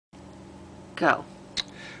Go.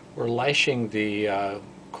 We're lashing the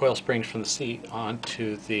coil springs from the seat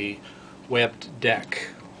onto the webbed deck.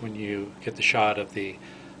 When you get the shot of the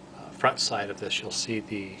front side of this, you'll see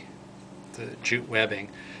the jute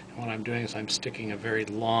webbing. And what I'm doing is I'm sticking a very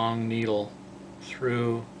long needle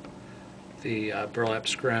through the burlap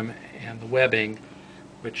scrim and the webbing,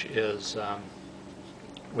 which is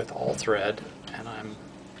with all thread, and I'm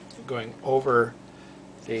going over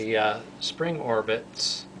the spring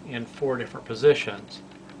orbits in 4 different positions.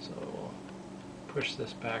 So we'll push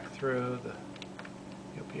this back through.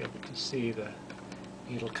 You'll be able to see the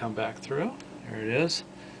needle come back through. There it is.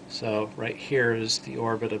 So right here is the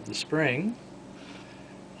orbit of the spring.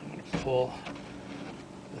 I'm going to pull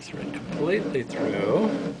the thread completely through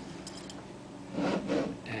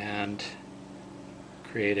and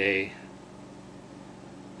create a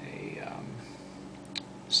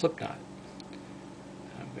slip knot.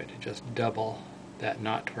 I'm going to just double that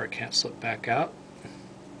knot to where it can't slip back out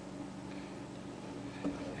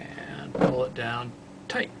and pull it down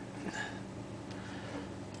tight.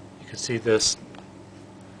 You can see this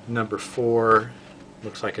number 4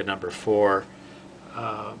 looks like a number 4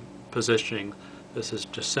 positioning. This is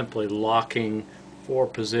just simply locking 4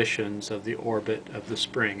 positions of the orbit of the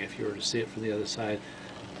spring. If you were to see it from the other side,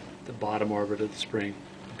 the bottom orbit of the spring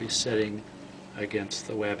would be sitting against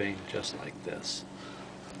the webbing just like this.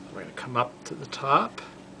 We're going to come up to the top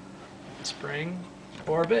of the spring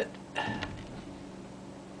orbit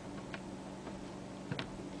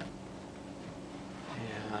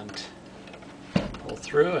and pull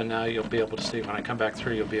through, and now you'll be able to see, when I come back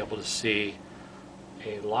through, you'll be able to see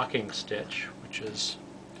a locking stitch, which is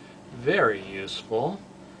very useful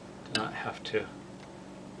to not have to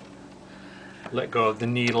let go of the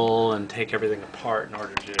needle and take everything apart in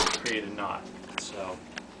order to create a knot. So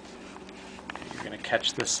you're going to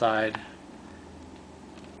catch this side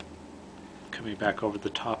coming back over the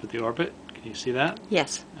top of the orbit. Can you see that?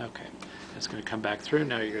 Yes. Okay. It's going to come back through.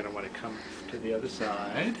 Now you're going to want to come to the other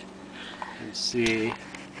side and see.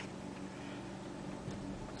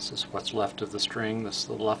 This is what's left of the string. This is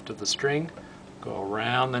the left of the string. Go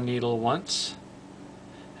around the needle once,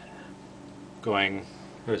 going,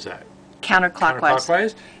 what is that?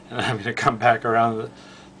 Counterclockwise. And I'm going to come back around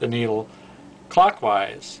the needle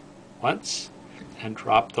clockwise once and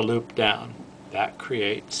drop the loop down. That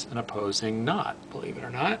creates an opposing knot, believe it or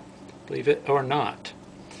not. Believe it or not.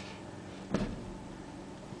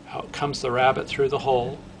 Out comes the rabbit through the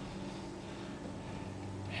hole,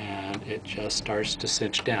 and it just starts to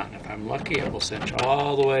cinch down. If I'm lucky, it will cinch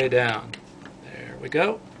all the way down. There we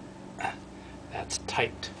go. That's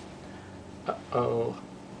tight. Uh-oh.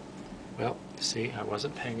 Well, see, I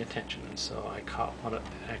wasn't paying attention, and so I caught an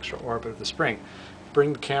extra orbit of the spring.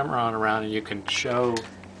 Bring the camera on around and you can show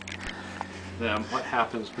them what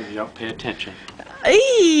happens when you don't pay attention.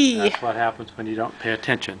 Eee! That's what happens when you don't pay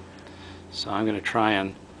attention. So I'm going to try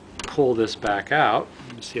and pull this back out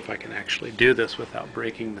and see if I can actually do this without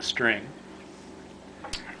breaking the string.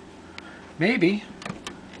 Maybe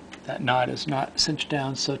that knot is not cinched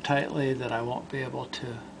down so tightly that I won't be able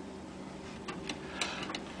to.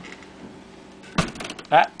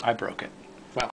 I broke it.